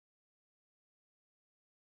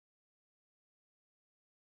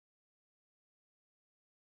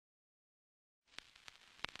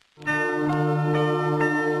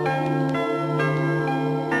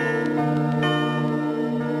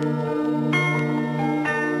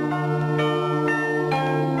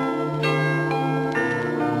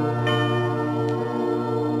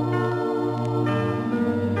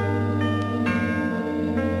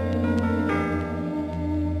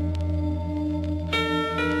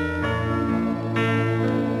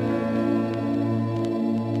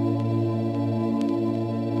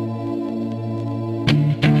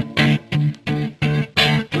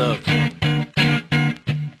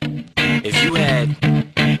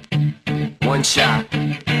one shot,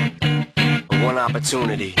 one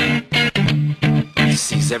opportunity to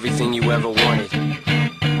seize everything you ever wanted.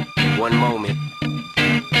 One moment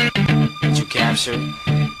that you captured,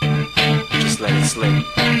 just let it slip.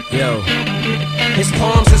 Yo. His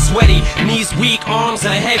palms are sweaty, knees weak, arms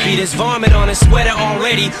are heavy. There's vomit on his sweater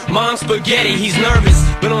already. Mom's spaghetti, he's nervous,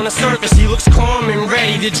 but on the surface he looks calm and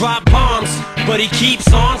ready to drop bombs. But he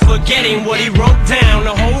keeps on forgetting what he wrote down.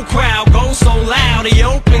 The whole crowd goes so loud, he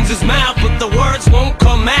opens his mouth, but the words won't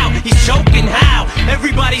come out. He's choking how?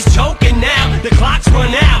 Everybody's choking now. The clock's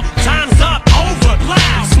run out, time's up, over,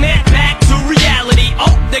 loud. Snap back to reality,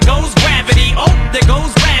 oh, there goes gravity. Oh, there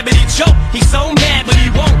goes gravity, choke. He's so mad, but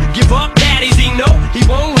he won't give up. Daddies, he know he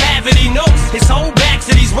won't have it, he knows his whole back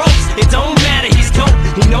to these ropes. It don't matter, he's dope,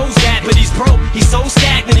 he knows that, but he's broke. He's so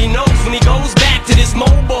stagnant, he knows when he goes back to this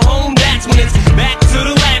mobile home, that's when it's back to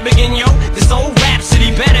the lab again, yo. This old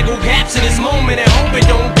rhapsody better go capture this moment and hope it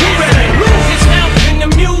don't get better. Lose yourself in the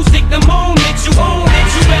music, the moment you own it,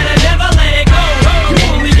 you better never let it go. You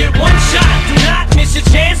only get one shot, do not miss your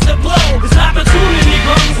chance to blow. This opportunity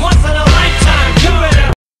comes once in a lifetime, you better.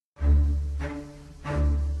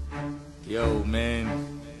 Yo, man,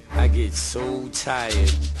 I get so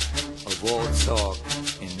tired of all talk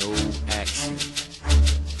and no action.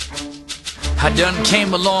 I done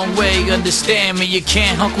came a long way, understand me. You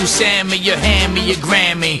can't Uncle Sam me, you hand me your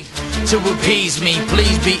Grammy to appease me.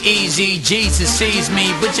 Please be easy, Jesus sees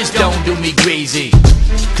me, but just don't do me greasy.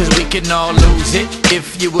 Cause we can all lose it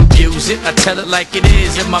if you abuse it. I tell it like it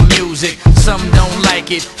is in my music. Some don't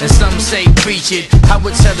like it and some say preach it. I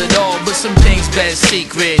would tell it all, but some things best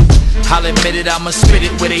secret. I'll admit it, I'ma spit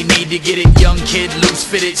it where they need to get it. Young kid, loose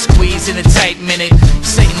fitted, squeeze in a tight minute.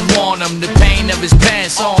 Satan warn him, the pain of his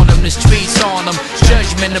pants on him, the streets on him,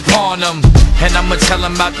 judgment upon him. And I'ma tell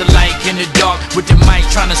him about the light in the dark, with the mic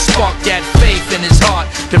trying to spark that faith in his heart.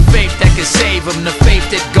 The faith that can save him, the faith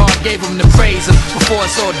that God gave him to praise him before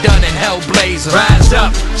it's all done and hell blazing. Rise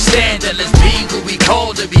up, stand and let's be who we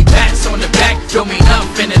call to be. Pats on the back don't mean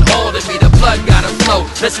nothing at all to me. The blood gotta flow,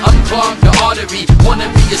 let's unclog the artery. Wanna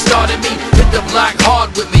be a star to me, hit the block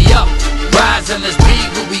hard with me up. Rise and let's be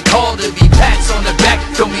who we call to be. Pats on the back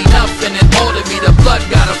don't mean nothing at all to me. The blood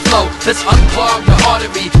gotta flow, let's unclog the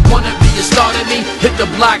artery. Wanna be a star to me, hit the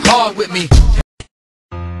block hard with me.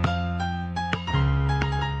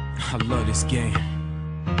 I love this game.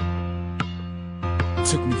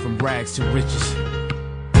 Took me from rags to riches.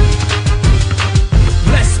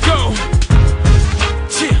 Let's go.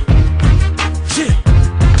 Chill, chill,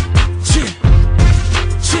 chill, chill,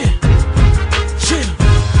 chill, chill,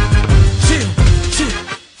 chill,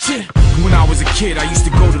 chill. When I was a kid, I used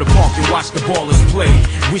to go to the park and watch the ballers play,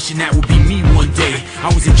 wishing that would be me one day.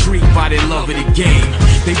 I was intrigued by their love of the game.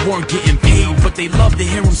 They weren't getting paid, but they loved to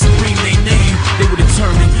hear them scream their name. They were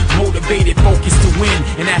determined, motivated, focused to win.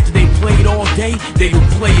 And after they played all day, they would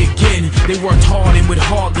play again. They worked hard and would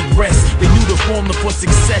hardly rest. They knew the formula for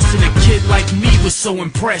success, and a kid like me was so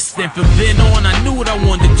impressed. And from then on, I knew what I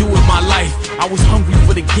wanted to do with my life. I was hungry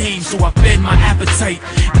for the game, so I fed my appetite.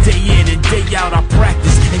 Day in and day out, I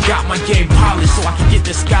practiced and got my game polished, so I could get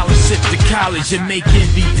the scholarship to college and make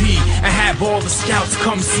MVP. And have all the scouts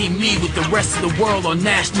come see me with the rest of the world on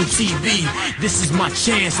national TV. This is my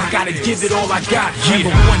chance, I gotta give it all I got.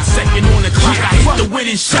 Remember 1 second on the clock, I hit the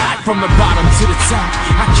winning shot. From the bottom to the top,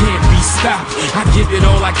 I can't be stopped. I give it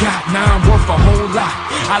all I got, now I'm worth a whole lot.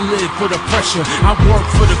 I live for the pressure, I work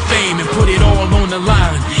for the fame, and put it all on the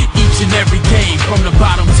line. Each and every game, from the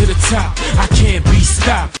bottom to the top, I can't be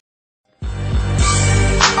stopped.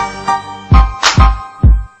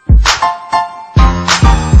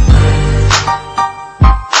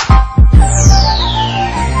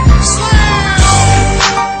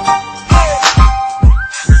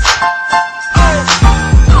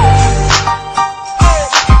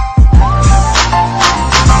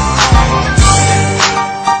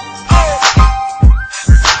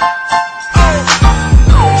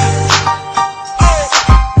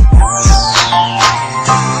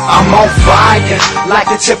 On fire, like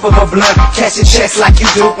the tip of a blunt. Catching checks like you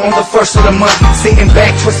do on the first of the month. Sitting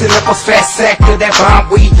back, twisting up a fat sack to that bomb.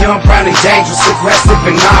 We young, brown and dangerous, aggressive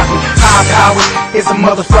and gnarly. High power is a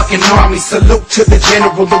motherfucking army. Salute to the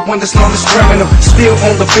general, the one that's known as criminal. Still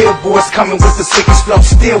on the billboards, coming with the sickest flow.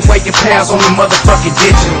 Still weighing pounds on the motherfucking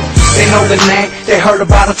digital. They know the name, they heard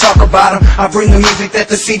about him, talk about him. I bring the music that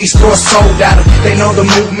the CD store sold out of. They know the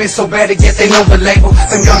movement so bad, yet they know the label.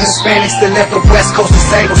 Them young Hispanics that left the West Coast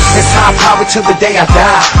disabled. It's high power till the day I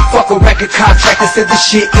die. Fuck a record contract that said this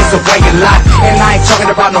shit is a way of life. And I ain't talking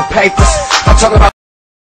about no papers, I'm talking about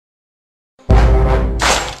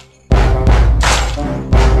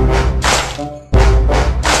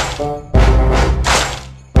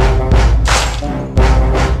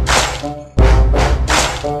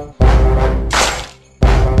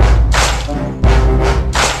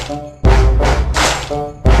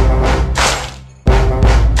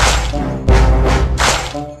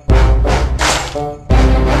Chill.